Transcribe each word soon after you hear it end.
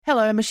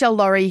Hello, Michelle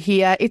Laurie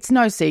here. It's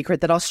no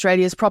secret that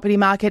Australia's property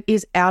market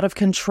is out of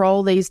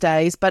control these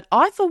days, but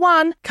I, for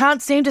one,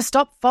 can't seem to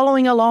stop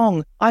following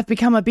along. I've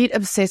become a bit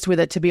obsessed with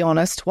it, to be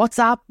honest. What's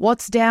up,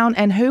 what's down,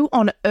 and who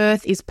on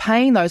earth is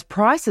paying those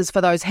prices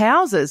for those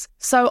houses?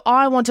 So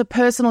I want to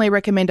personally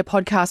recommend a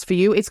podcast for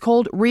you. It's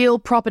called Real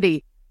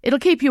Property. It'll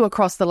keep you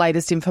across the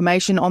latest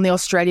information on the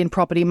Australian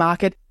property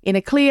market in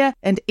a clear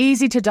and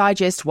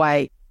easy-to-digest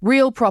way.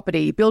 Real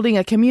Property, building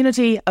a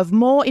community of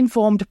more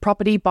informed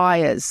property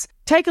buyers.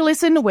 Take a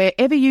listen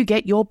wherever you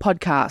get your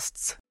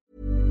podcasts.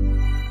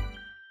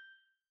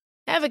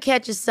 Ever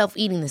catch yourself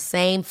eating the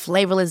same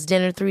flavorless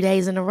dinner 3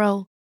 days in a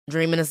row?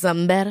 Dreaming of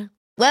something better?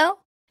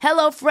 Well,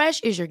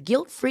 HelloFresh is your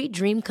guilt-free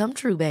dream come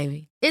true,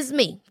 baby. It's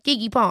me,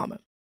 Keke Palmer.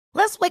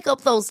 Let's wake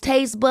up those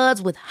taste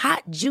buds with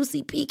hot,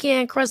 juicy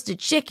pecan-crusted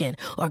chicken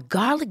or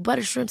garlic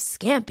butter shrimp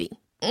scampi.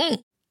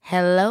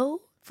 Hello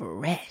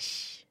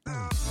Fresh.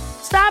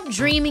 Stop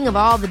dreaming of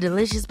all the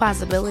delicious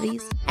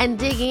possibilities and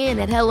dig in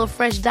at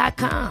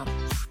HelloFresh.com.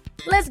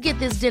 Let's get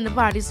this dinner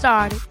party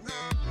started.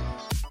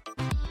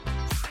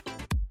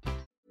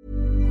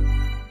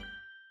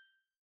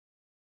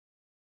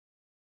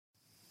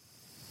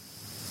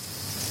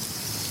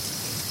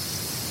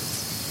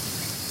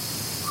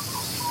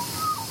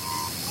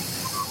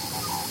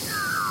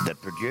 The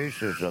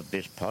producers of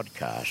this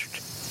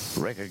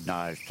podcast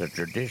recognise the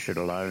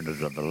traditional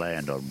owners of the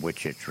land on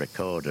which it's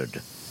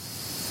recorded.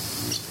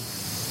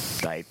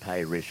 They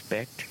pay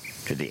respect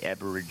to the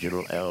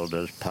Aboriginal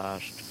elders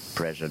past,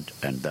 present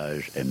and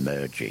those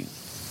emerging.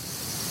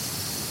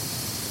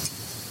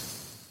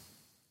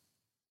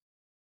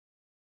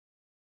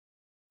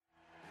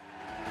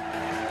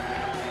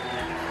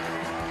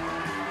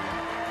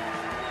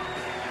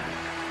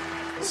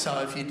 So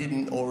if you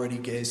didn't already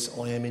guess,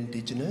 I am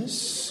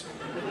Indigenous.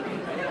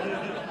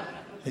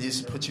 I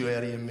just put you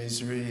out of your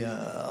misery.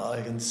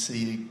 I can see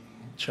you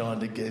trying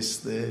to guess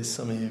there.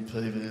 Some of you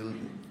people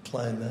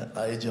playing that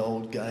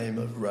age-old game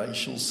of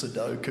racial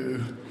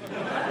Sudoku.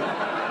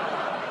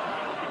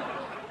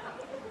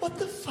 What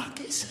the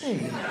fuck is he?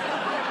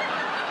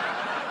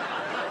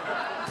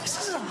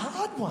 This is a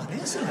hard one,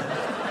 isn't it?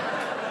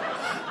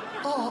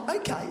 Oh,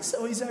 okay,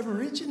 so he's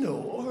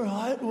Aboriginal. All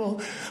right, well,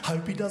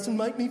 hope he doesn't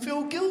make me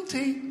feel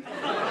guilty.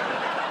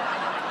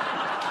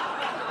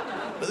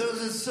 But there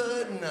was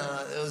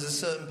a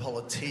certain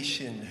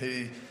politician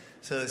who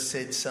sort of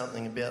said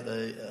something about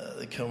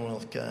the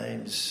Commonwealth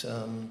Games.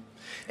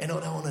 And I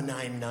don't want to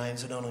name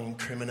names, I don't want to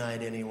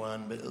incriminate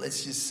anyone, but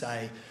let's just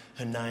say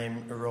her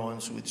name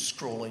rhymes with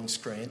Scrawling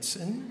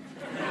Scranson.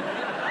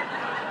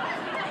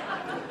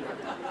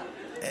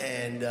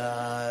 And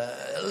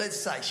let's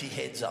say she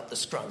heads up the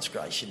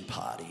Scrunscration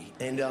Party.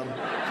 And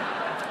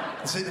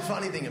see, the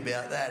funny thing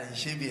about that is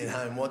she'd be at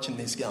home watching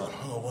this going,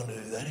 oh, I wonder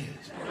who that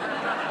is.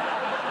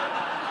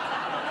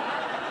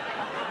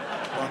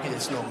 Lucky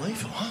it's not me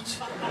for once.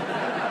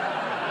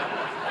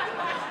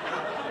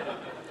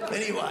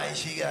 Anyway,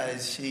 she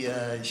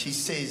she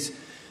says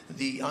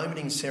the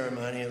opening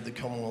ceremony of the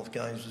Commonwealth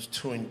Games was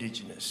too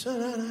Indigenous.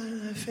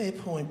 No, fair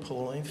point,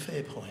 Pauline,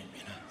 fair point,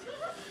 you know.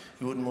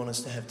 You wouldn't want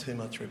us to have too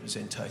much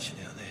representation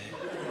out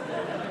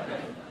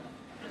there.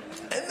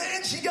 And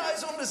then she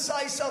goes on to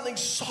say something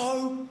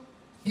so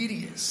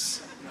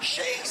hideous.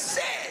 She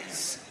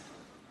says,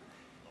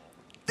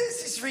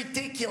 this is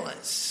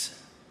ridiculous.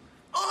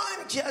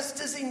 I'm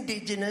just as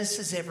Indigenous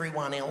as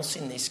everyone else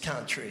in this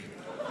country.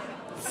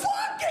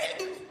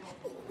 Fucking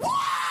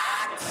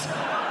what?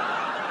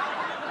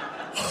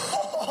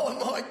 Oh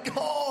my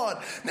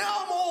God.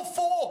 Now I'm all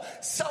for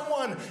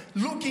someone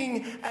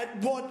looking at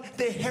what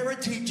their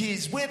heritage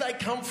is, where they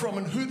come from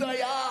and who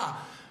they are.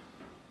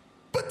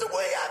 But do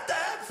we have to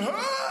have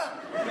her?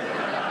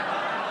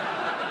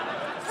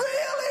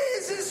 Really?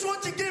 Is this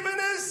what you're giving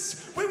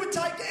us? We would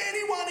take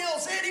anyone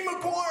else, Eddie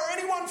Maguire,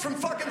 anyone from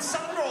fucking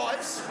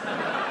Sunrise. But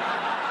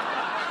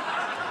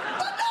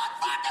not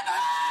fucking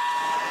her!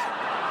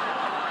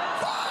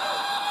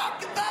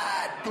 Fuck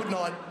that! Good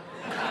night.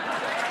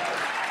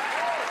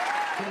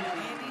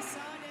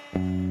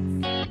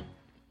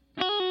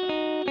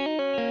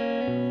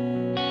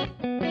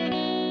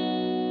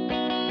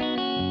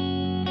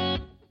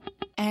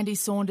 Andy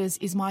Saunders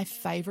is my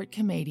favourite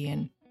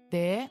comedian.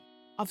 There,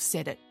 I've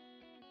said it.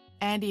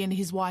 Andy and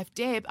his wife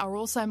Deb are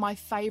also my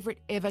favourite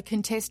ever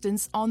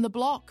contestants on The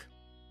Block.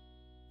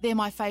 They're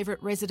my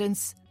favourite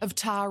residents of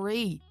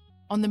Taree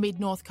on the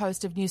mid-north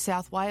coast of New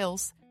South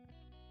Wales.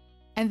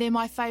 And they're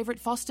my favourite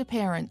foster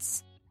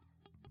parents.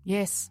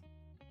 Yes,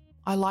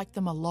 I like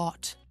them a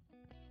lot.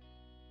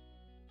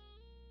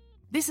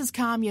 This is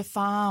Calm Your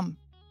Farm.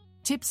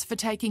 Tips for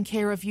taking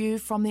care of you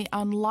from the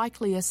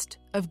unlikeliest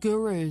of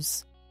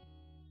gurus.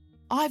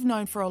 I've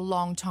known for a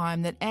long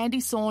time that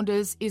Andy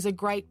Saunders is a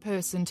great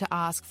person to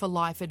ask for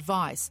life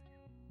advice,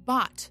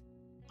 but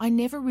I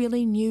never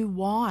really knew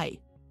why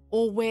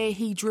or where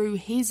he drew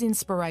his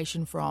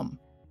inspiration from.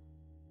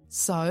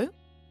 So,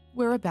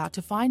 we're about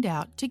to find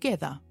out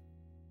together.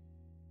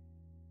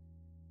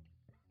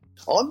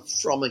 I'm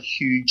from a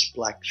huge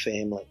black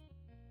family.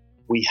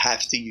 We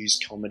have to use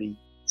comedy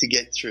to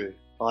get through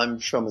I'm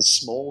from a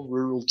small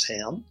rural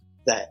town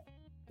that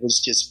was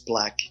just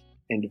black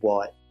and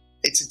white.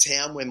 It's a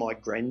town where my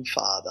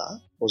grandfather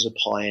was a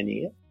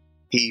pioneer.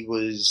 He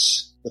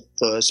was the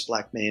first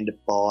black man to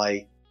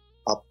buy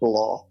a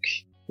block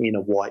in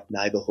a white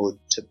neighbourhood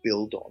to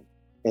build on.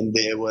 And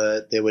there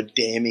were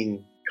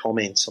damning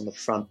comments on the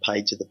front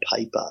page of the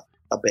paper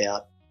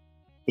about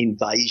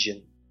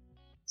invasion.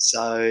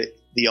 So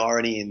the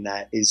irony in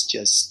that is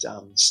just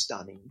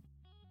stunning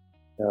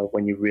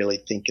when you really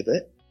think of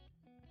it.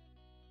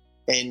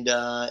 And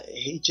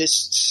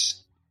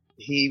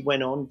he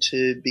went on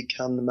to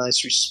become the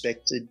most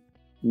respected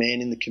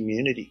man in the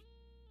community.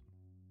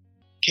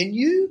 Can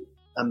you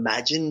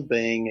imagine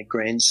being a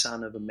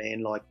grandson of a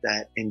man like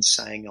that and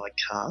saying, I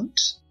can't?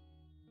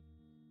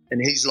 And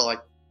he's like,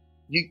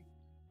 you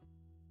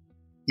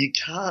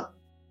can't?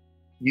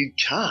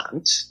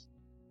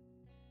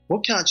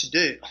 What can't you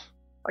do?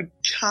 I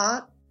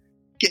can't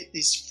get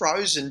this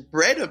frozen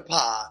bread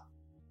apart.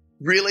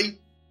 Really?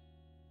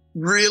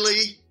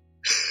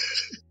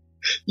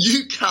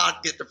 You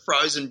can't get the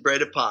frozen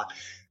bread apart.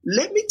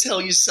 Let me tell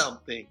you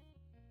something,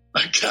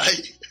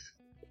 okay?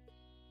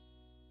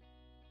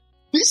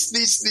 This,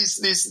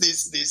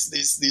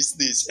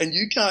 and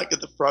you can't get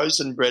the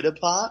frozen bread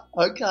apart?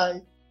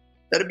 Okay.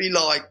 That'd be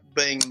like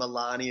being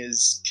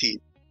Melania's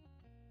kid.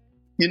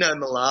 You know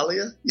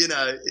Malalia? You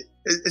know,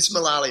 it's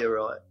Malalia,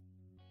 right?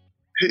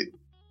 Who?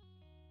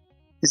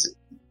 Is it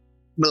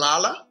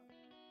Malala?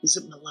 Is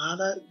it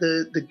Malala?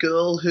 The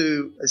girl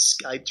who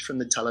escaped from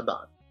the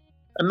Taliban.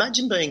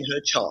 Imagine being her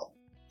child.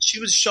 She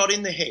was shot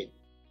in the head,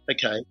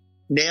 okay?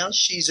 Now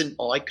she's an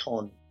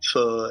icon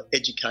for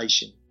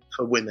education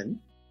for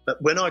women.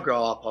 But when I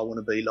grow up, I want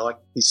to be like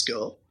this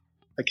girl,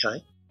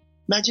 okay?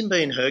 Imagine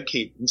being her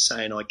kid and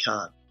saying, I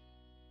can't.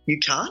 You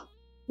can't?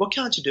 What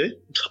can't you do?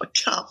 I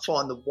can't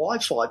find the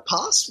Wi-Fi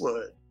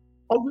password.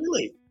 Oh,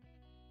 really?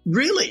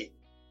 Really?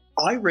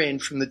 I ran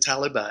from the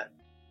Taliban.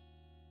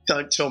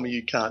 Don't tell me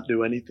you can't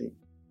do anything.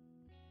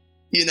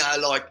 You know,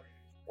 like,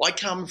 I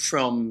come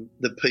from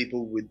the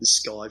people with the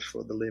sky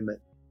for the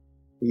limit.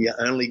 You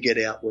only get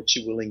out what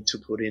you're willing to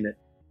put in it.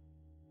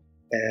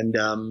 And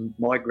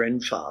my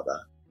grandfather,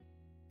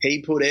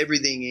 he put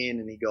everything in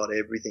and he got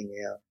everything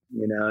out,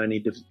 you know, and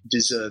he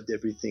deserved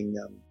everything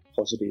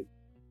positive.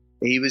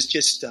 He was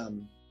just,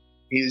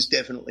 he was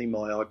definitely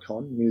my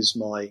icon. He was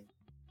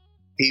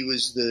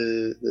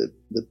the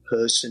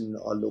person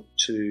I looked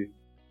to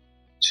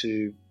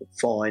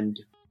find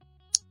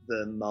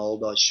the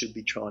mould I should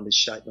be trying to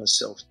shape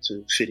myself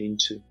to fit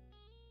into,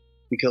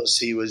 because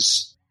he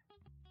was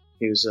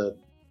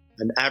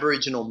an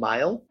Aboriginal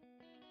male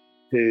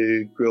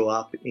who grew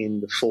up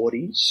in the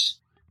 40s.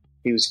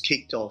 He was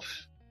kicked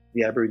off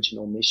the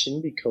Aboriginal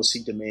mission because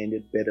he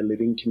demanded better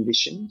living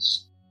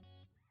conditions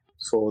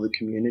for the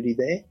community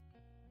there.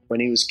 When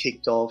he was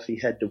kicked off, he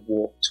had to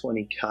walk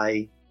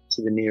 20k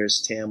to the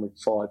nearest town with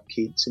 5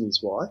 kids and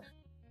his wife,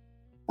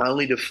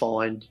 only to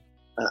find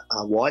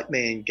a white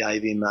man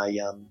gave him a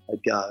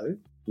go,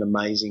 an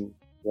amazing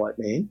white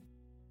man.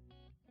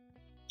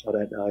 I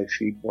don't know if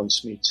he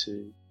wants me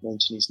to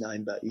mention his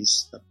name, but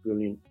he's a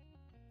brilliant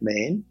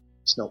man.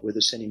 He's not with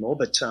us anymore,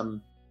 but you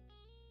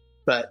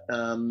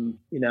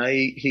know,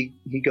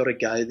 he got a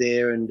go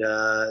there, and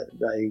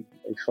they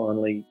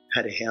finally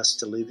had a house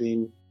to live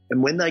in.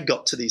 And when they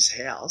got to this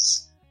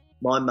house,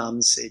 my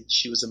mum said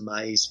she was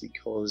amazed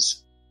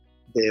because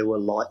there were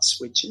light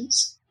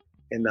switches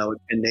and they were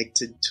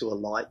connected to a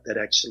light that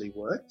actually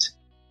worked.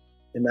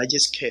 And they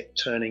just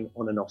kept turning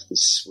on and off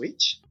this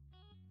switch.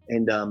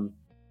 And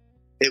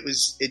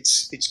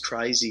it's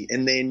crazy.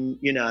 And then,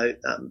 you know,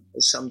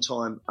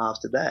 sometime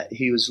after that,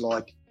 he was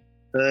like,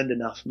 earned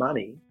enough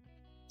money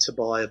to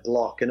buy a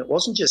block. And it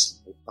wasn't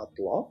just a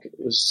block, it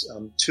was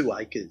 2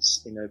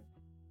 acres in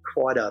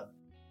quite a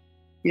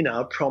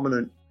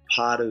prominent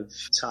part of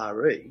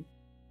Taree.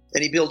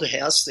 And he built a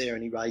house there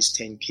and he raised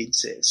 10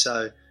 kids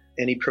there.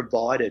 And he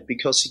provided,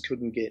 because he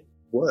couldn't get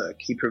work,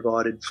 he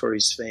provided for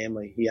his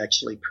family. He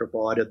actually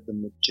provided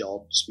them with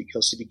jobs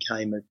because he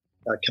became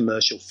a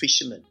commercial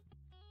fisherman,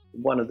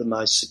 one of the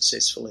most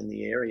successful in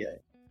the area.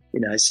 You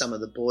know, some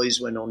of the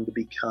boys went on to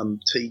become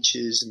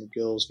teachers and the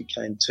girls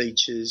became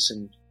teachers.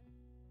 And,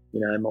 you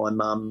know, my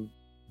mum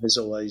has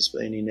always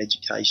been in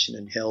education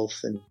and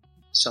health, and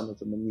some of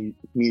them are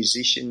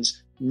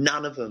musicians.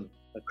 None of them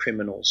are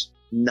criminals.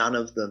 None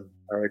of them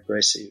are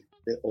aggressive.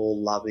 They're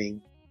all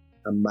loving,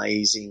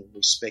 amazing,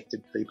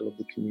 respected people of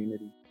the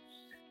community.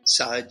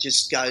 So it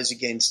just goes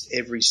against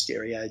every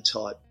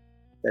stereotype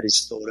that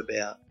is thought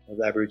about of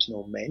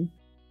Aboriginal men.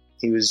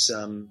 He was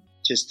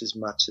just as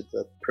much of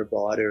a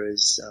provider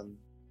as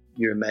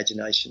your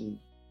imagination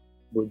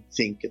would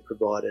think a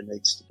provider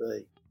needs to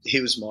be.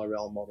 He was my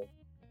role model.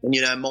 And,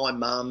 you know, my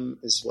mum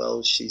as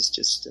well, she's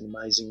just an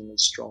amazingly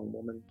strong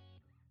woman.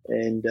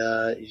 And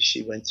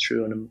she went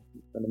through an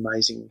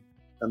amazing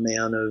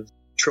amount of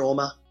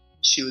trauma.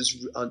 She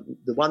was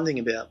the one thing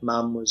about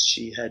mum was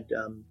she had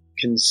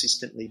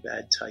consistently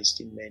bad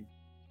taste in men.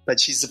 But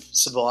she's a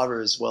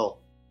survivor as well.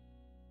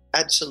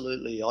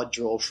 Absolutely, I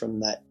draw from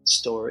that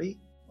story.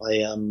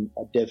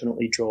 I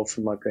definitely draw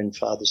from my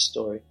grandfather's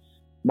story.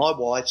 My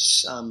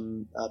wife's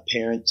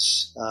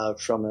parents are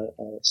from a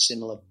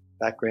similar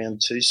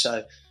background too,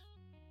 so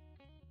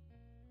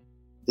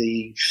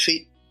the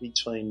fit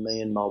between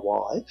me and my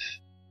wife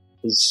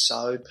is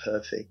so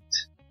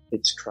perfect.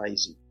 It's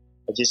crazy.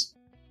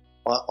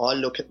 I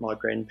look at my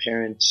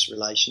grandparents'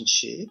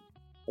 relationship,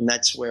 and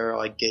that's where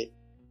I get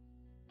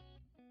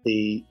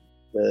the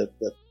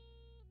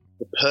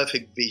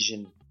perfect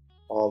vision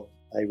of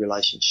a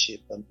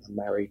relationship, a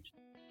married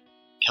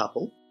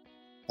couple,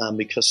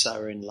 because they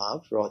were in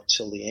love right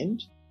till the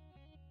end.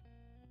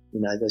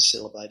 You know, they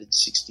celebrated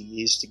 60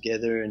 years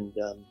together and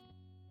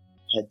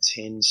had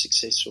 10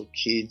 successful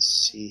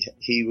kids.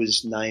 He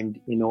was named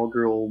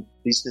inaugural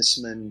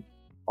businessman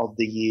of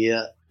the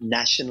year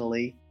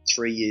nationally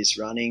 3 years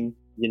running.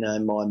 You know,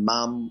 my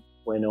mum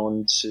went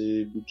on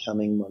to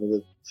becoming one of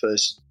the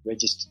first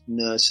registered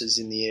nurses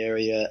in the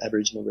area,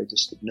 Aboriginal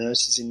registered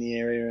nurses in the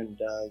area, and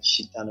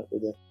she'd done it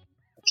with a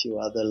few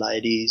other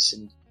ladies.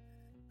 And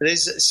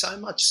there's so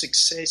much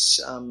success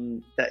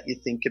that you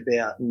think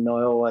about, and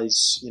I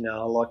always, you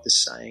know, I like the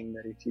saying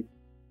that if you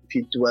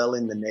dwell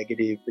in the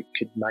negative, it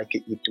could make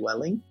it your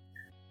dwelling.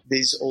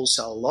 There's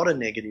also a lot of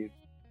negative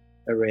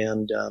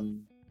around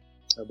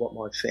what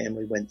my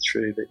family went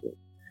through, but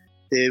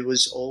there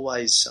was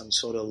always some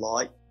sort of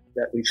light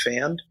that we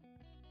found,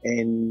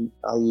 and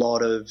a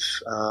lot of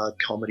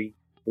comedy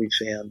we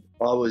found.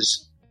 I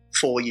was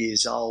 4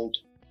 years old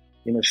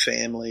in a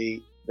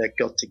family that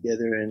got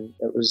together, and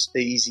it was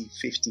easy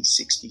 50,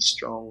 60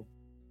 strong.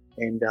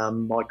 And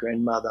my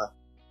grandmother,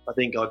 I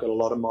think I got a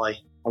lot of my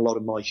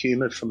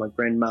humour from my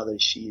grandmother.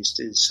 She used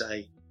to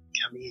say,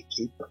 "Come here,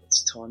 kid,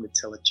 it's time to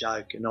tell a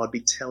joke." And I'd be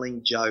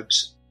telling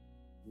jokes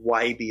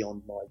way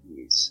beyond my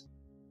years.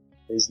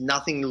 There's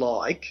nothing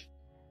like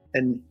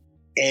an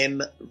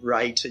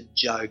M-rated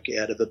joke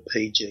out of a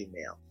PG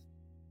mouth.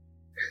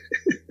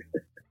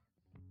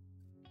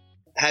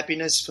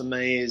 Happiness for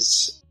me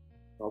is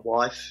my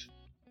wife,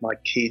 my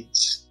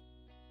kids,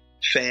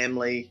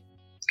 family,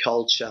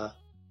 culture,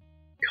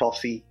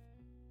 coffee,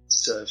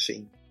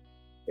 surfing,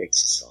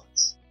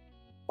 exercise.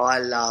 I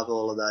love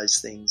all of those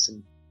things,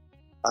 and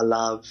I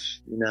love,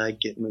 you know,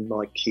 getting with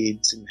my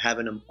kids and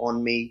having them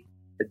on me.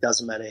 It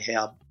doesn't matter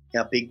how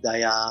big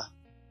they are.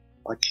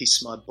 I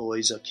kiss my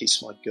boys, I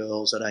kiss my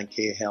girls, I don't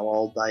care how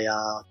old they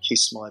are. I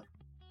kiss my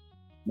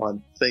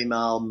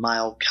female,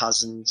 male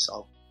cousins.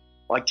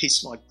 I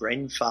kiss my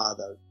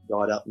grandfather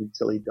right up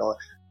until he died.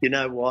 You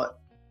know what?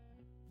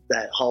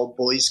 That whole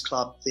boys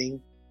club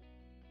thing,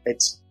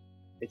 it's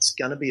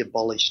going to be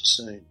abolished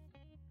soon.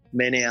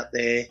 Men out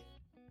there,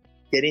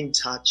 get in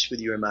touch with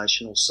your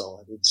emotional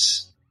side.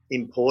 It's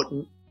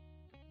important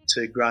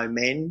to grow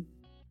men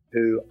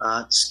who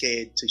aren't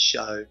scared to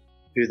show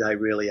who they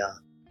really are.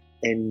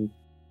 And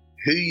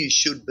who you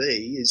should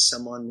be is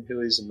someone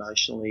who is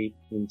emotionally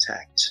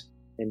intact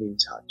and in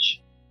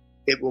touch.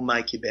 It will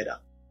make you better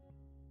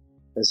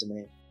as a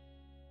man.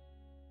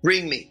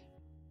 Ring me.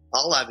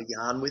 I'll have a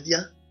yarn with you.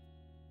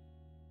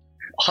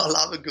 I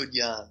love a good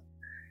yarn.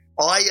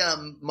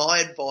 My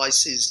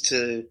advice is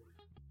to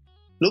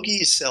look at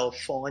yourself,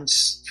 find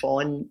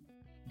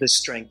the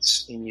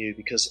strengths in you,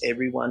 because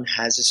everyone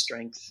has a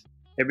strength.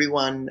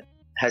 Everyone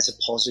has a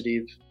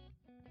positive.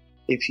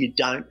 If you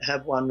don't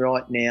have one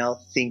right now,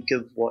 think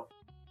of what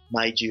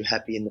made you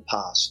happy in the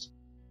past.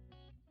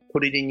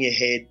 Put it in your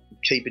head,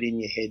 keep it in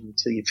your head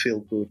until you feel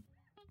good.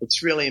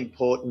 It's really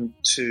important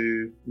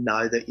to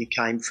know that you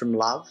came from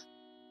love,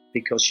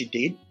 because you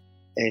did.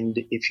 And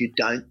if you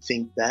don't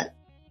think that,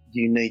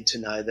 you need to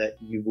know that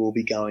you will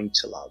be going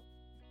to love.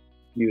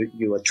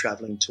 You are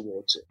travelling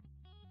towards it.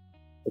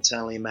 It's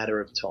only a matter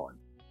of time.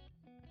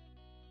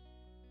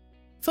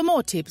 For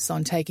more tips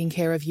on taking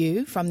care of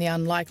you from the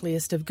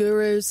unlikeliest of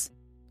gurus,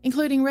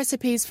 including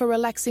recipes for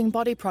relaxing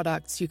body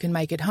products you can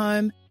make at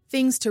home,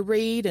 things to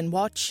read and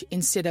watch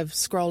instead of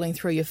scrolling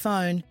through your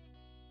phone,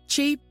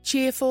 cheap,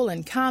 cheerful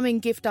and calming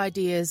gift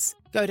ideas,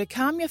 go to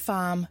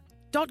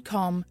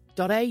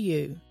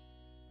calmyourfarm.com.au.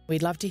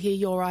 We'd love to hear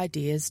your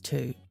ideas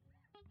too.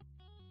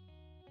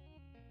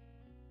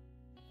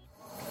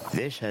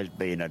 This has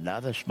been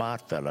another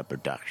Smartfella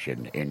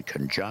production in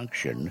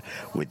conjunction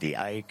with the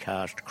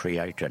Acast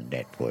Creator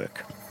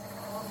Network.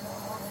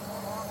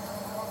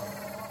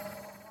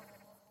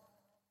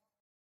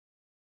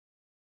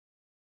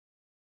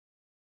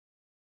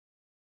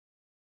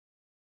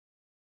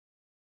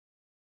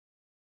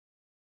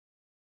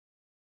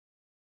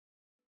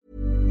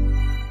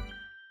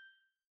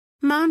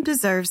 Mom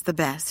deserves the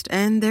best,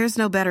 and there's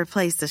no better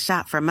place to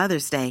shop for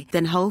Mother's Day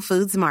than Whole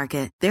Foods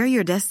Market. They're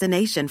your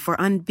destination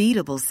for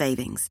unbeatable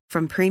savings,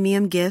 from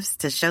premium gifts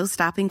to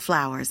show-stopping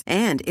flowers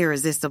and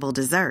irresistible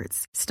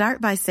desserts.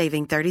 Start by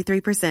saving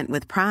 33%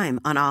 with Prime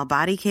on all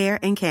body care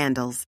and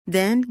candles.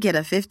 Then get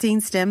a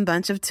 15-stem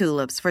bunch of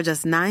tulips for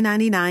just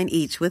 $9.99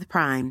 each with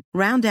Prime.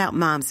 Round out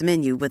Mom's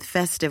menu with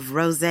festive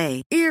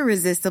rosé,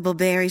 irresistible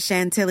berry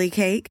chantilly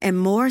cake, and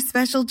more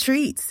special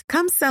treats.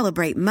 Come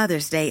celebrate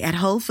Mother's Day at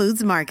Whole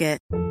Foods Market.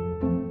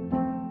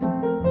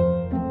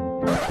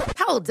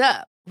 Hold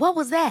up. What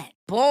was that?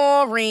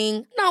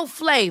 Boring. No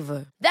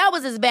flavor. That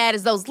was as bad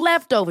as those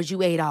leftovers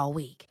you ate all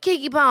week.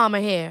 Keke Palmer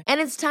here,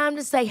 and it's time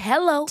to say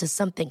hello to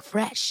something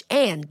fresh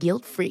and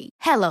guilt-free.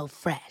 Hello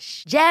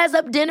Fresh. Jazz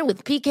up dinner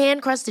with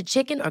pecan-crusted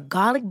chicken or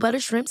garlic butter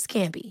shrimp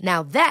scampi.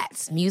 Now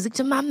that's music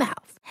to my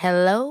mouth.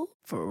 Hello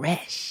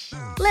Fresh.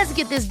 Let's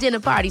get this dinner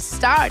party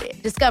started.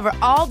 Discover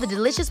all the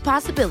delicious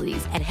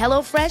possibilities at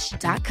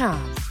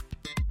hellofresh.com.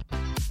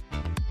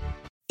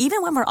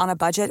 Even when we're on a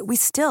budget, we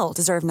still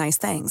deserve nice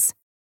things.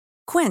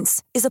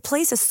 Quince is a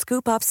place to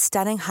scoop up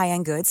stunning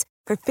high-end goods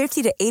for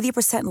 50 to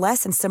 80%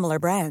 less than similar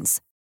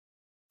brands.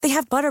 They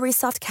have buttery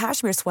soft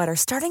cashmere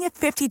sweaters starting at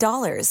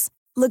 $50,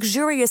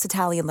 luxurious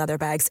Italian leather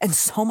bags, and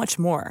so much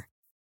more.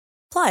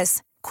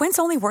 Plus, Quince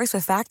only works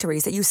with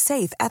factories that use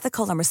safe,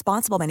 ethical, and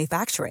responsible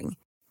manufacturing.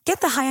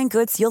 Get the high-end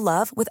goods you'll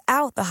love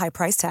without the high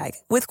price tag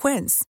with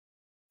Quince.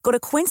 Go to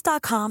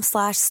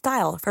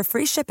quince.com/style for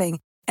free shipping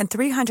and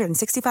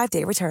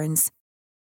 365-day returns.